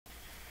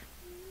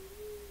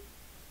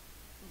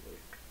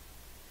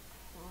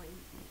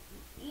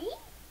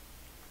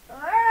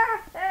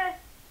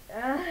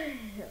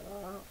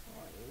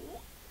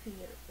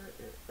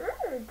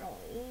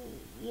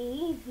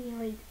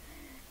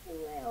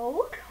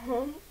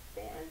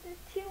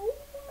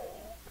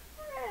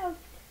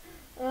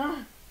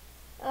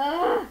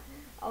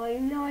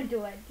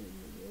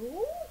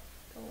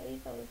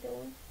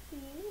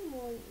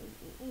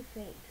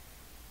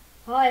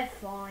Hi,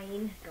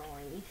 fine,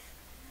 guys.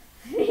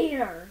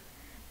 Here.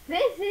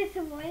 This is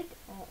what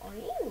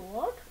I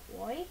look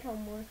like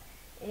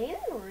in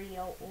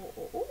real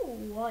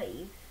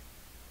life.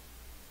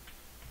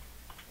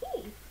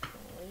 Hey,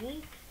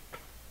 guys.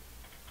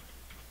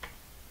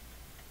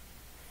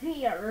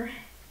 Here.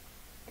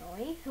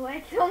 Guys,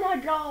 where's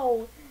someone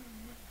go?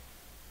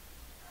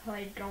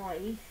 Hi,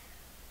 guys.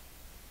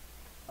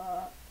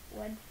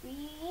 Let's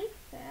see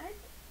that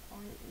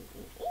on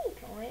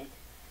it.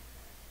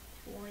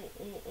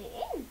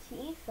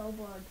 Empty, so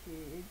what do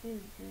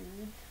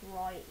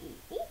try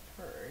it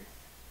first.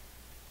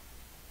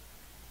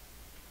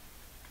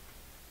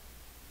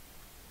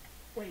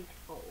 Wait,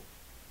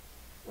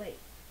 wait,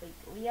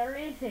 where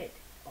is it?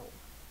 Oh,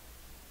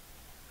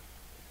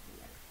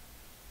 here.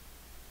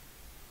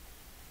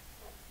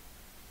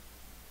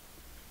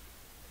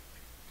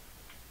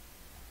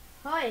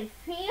 Hi,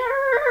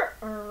 here,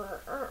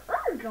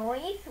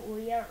 guys,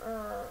 we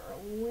are,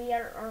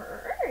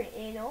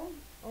 you know,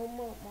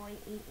 my,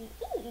 you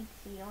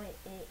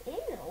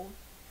know,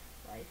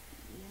 right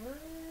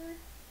here.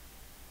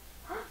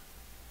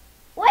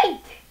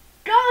 Wait,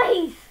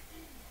 guys!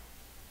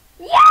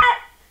 Yes!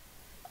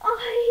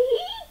 I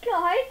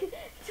got 20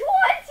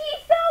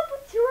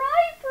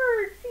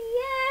 subscribers!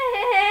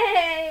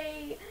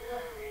 Yay!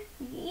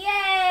 Yay!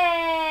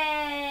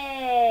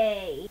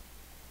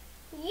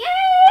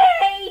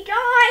 Yay,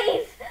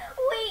 guys!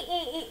 We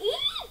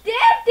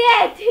did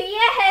it!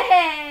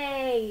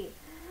 Yay!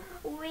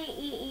 We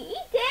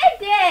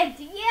did it!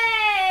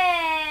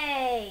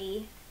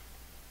 Yay!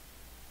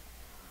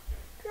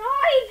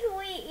 Guys,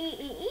 we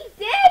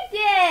did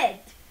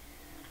it!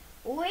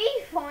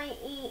 We find,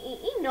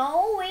 you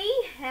know,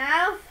 we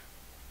have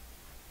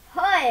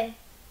HUD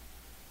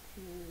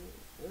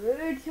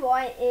to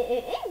try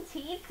and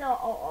teach the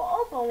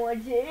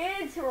open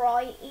to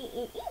try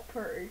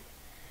first.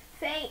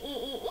 Say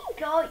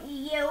go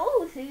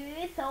use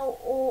so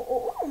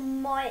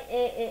my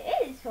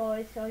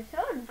so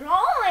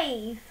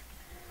guys.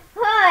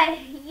 Hi,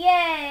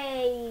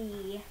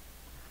 yay!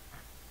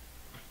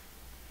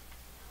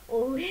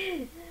 Oh,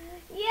 yay!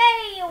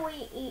 We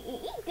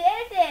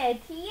did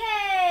it!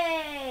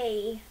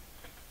 Yay!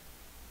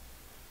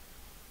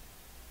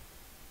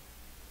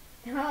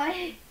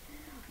 Hi,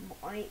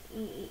 my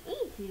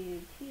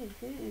 2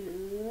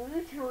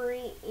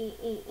 3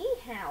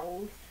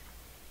 house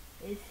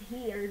is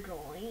here,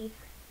 guys.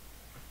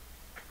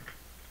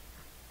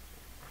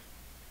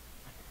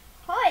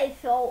 Hi,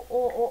 so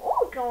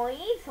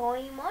guys,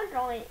 I'm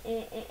going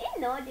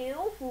not do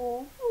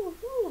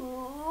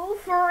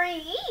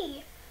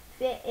free.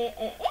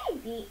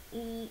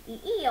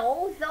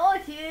 Also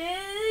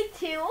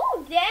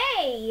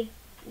today,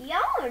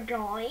 yeah,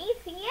 guys,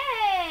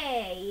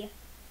 yay!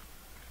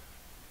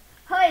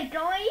 Hi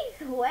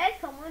guys,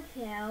 let someone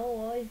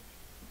tell us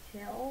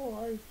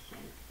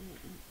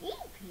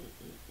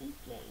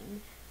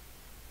games.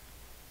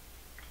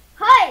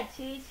 Hi,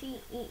 to see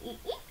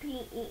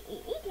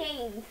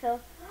games. So,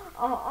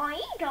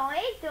 I got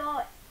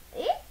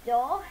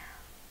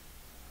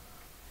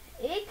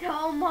it's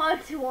how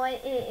much what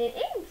it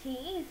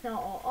is,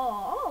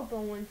 so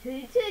going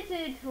to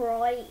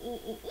try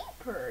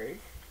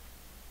first.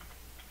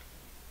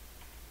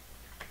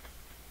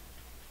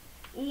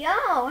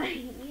 Yeah,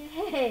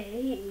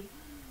 yay,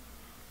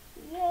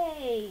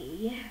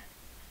 yay.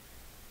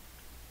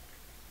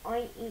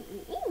 I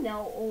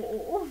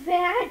know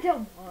that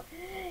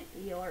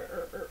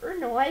you're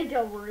not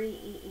worry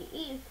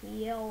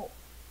feel.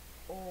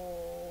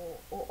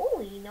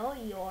 You know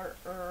your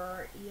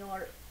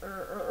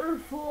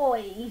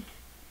voice.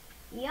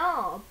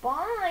 Yeah,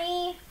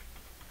 bye.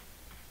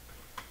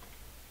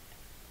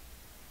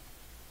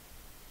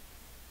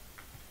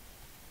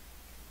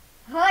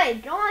 Hi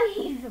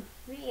guys,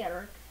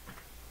 here.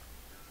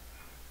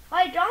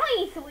 Hi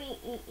guys, we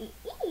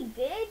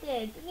did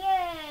it,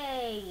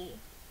 yay!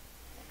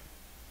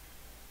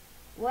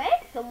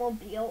 Where's the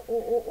mobile?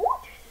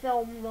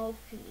 Some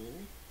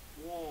machine,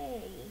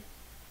 yay!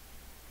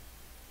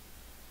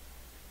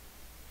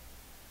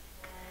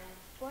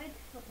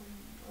 What's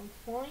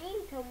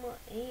find some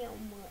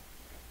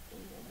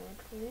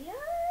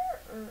clear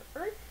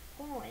or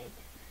spot?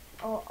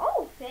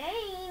 Oh,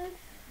 thanks.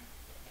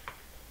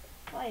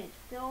 Wait,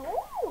 so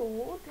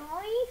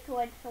guys,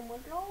 let's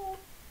someone go.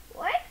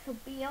 Let's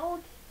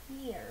build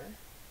here.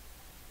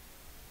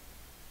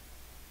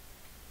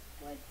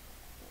 Let's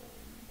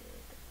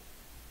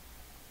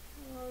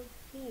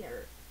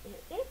here.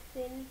 It's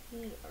in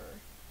here.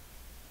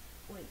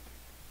 Wait,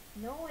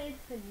 no,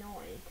 it's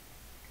not.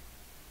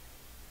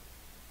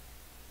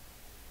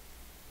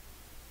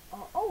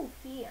 Oh,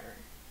 here.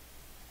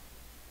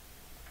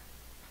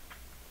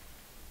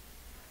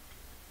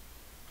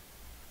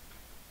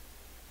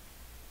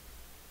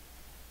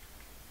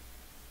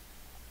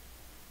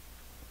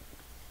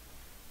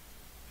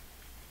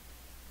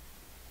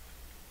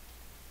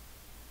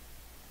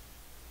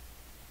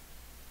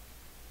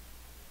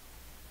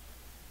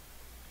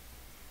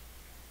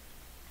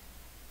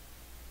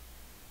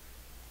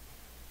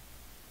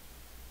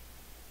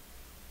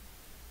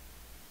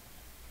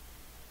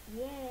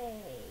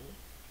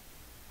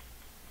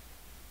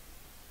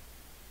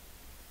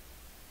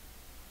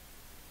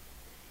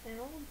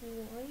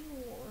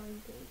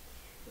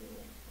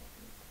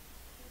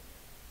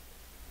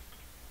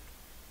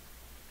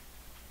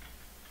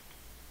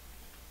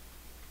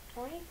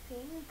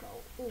 Bingo.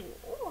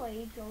 Oh,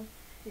 I don't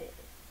sit.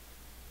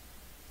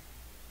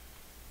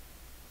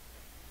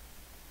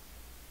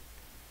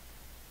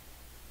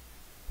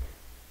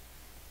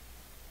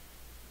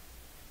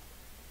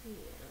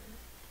 Here.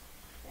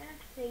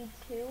 That's a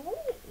 2.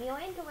 You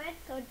into it,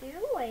 so do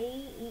a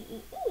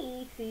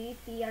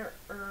see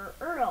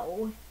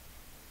Earl.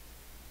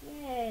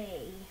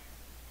 Yay.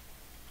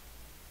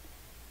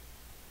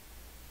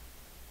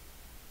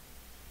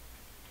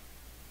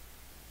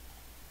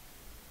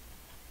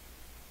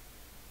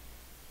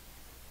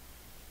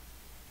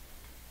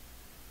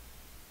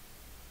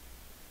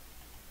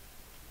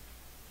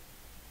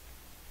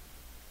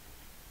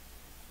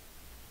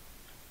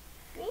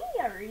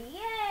 Fear,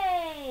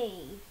 yay.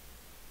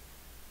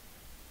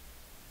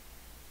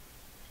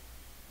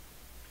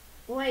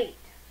 Wait,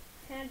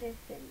 how does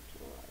it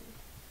run?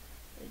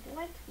 Wait,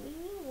 let me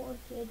look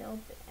it up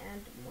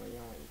at my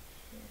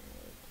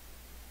iPad.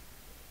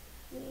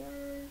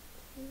 Fear,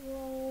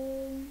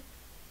 Chrome.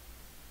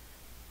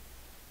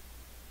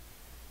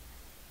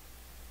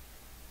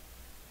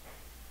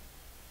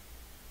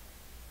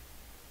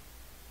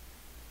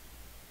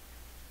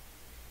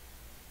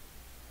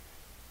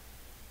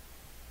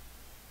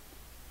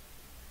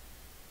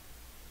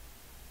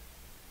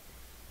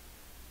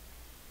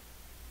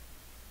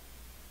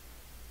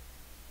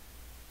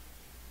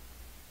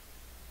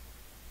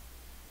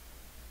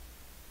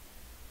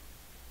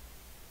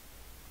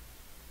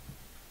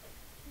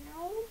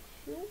 How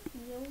to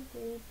build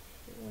it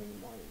in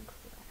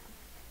Minecraft.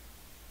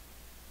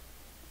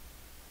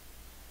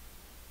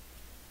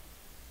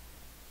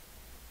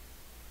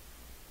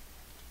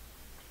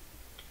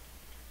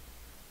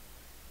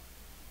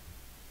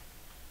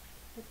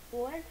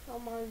 Let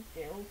someone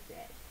build this.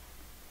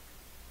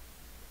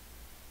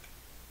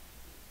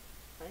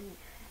 Okay.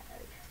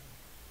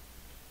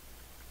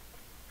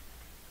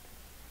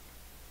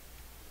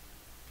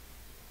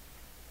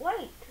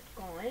 Wait,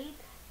 guys.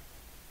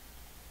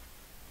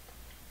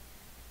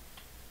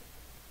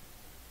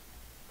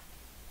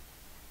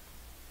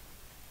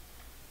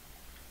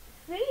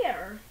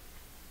 Fear.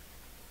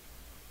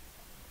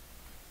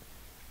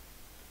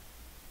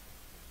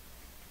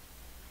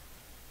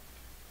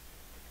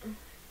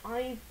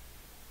 I.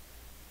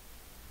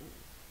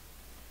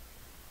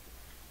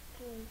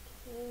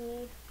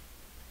 Okay.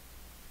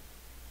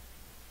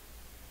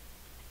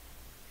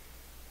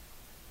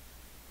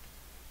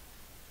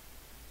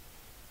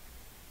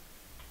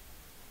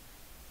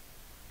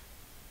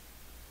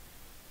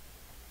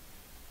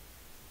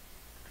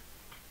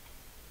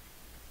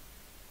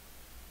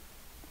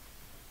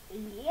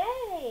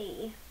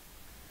 Yay!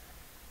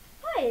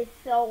 Hi,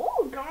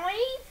 so guys,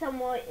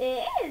 someone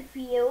is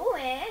you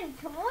and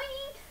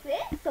trying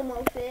fix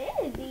someone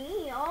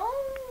the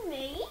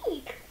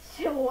make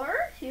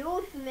sure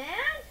to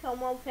smash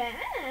someone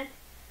fast.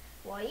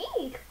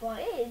 Like, but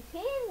it's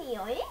in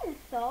the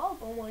install,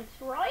 but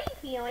what's right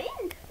here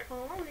in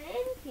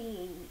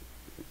commenting.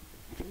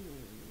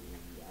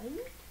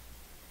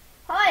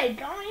 Hi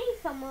guys,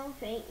 someone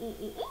say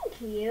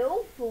thank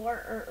you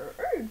for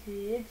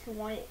urges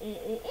what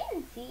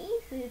and see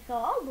it's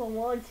all the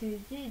one to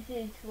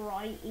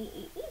try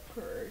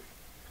first.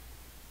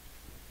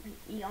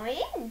 Yeah,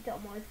 and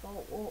someone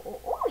so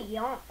oh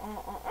yeah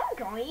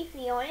guys,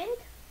 yeah, and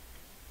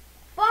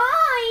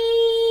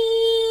bye.